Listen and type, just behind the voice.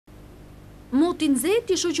Moti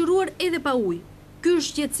nxehtë i shoqëruar edhe pa ujë. Ky është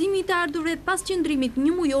shqetësimi i të ardhurve pas qëndrimit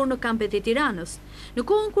një mujor në kampet e Tiranës. Në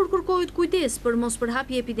kohën kur kërkohet kujdes për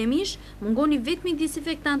mospërhapje epidemish, mungoni vetmi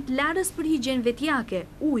dezifektant larës për higjenë vetjake,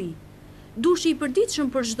 ujë. Dushi i përditshëm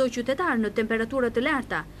për çdo qytetar në temperatura të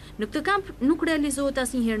larta, në këtë kamp nuk realizohet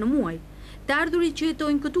asnjëherë në muaj. Të ardhurit që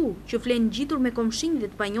jetojnë këtu, që flenë ngjitur me komshinj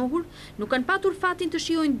dhe të panjohur, nuk kanë patur fatin të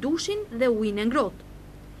shijojnë dushin dhe ujin e ngrohtë.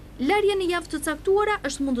 Larja në javë të caktuara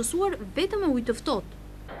është mundësuar vetëm me ujë të ftohtë.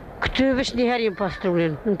 Këty veç një herë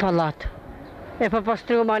pastrurin në pallat. E pa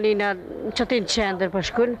pastruar malina që të në qendër për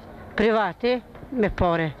shkull, private, me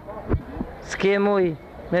pare. S'kem ujë,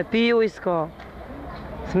 me pi ujë s'ka.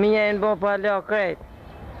 S'minja e në bo pa la krejt.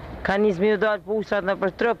 Ka njës mi u dalë pusat në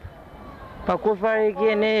për trup. Pa kur fare i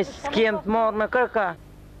kene, s'kem të marrë me kërka.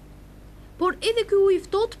 Por edhe ky ujë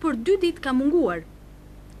ftohtë për 2 ditë ka munguar.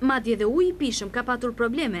 Madje dhe uji i pishëm ka patur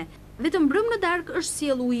probleme, vetëm brëm në darkë është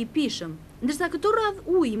sjell uji i pishëm, ndërsa këto radh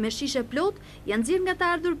uji me shishe plot janë nxjerrë nga të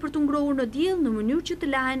ardhur për të ngrohur në diell në mënyrë që të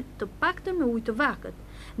lahen të paktën me ujë të vakët,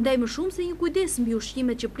 ndaj më shumë se një kujdes mbi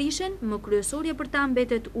ushqimet që prishen, më kryesorja për ta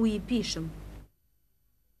mbetet uji i pishëm.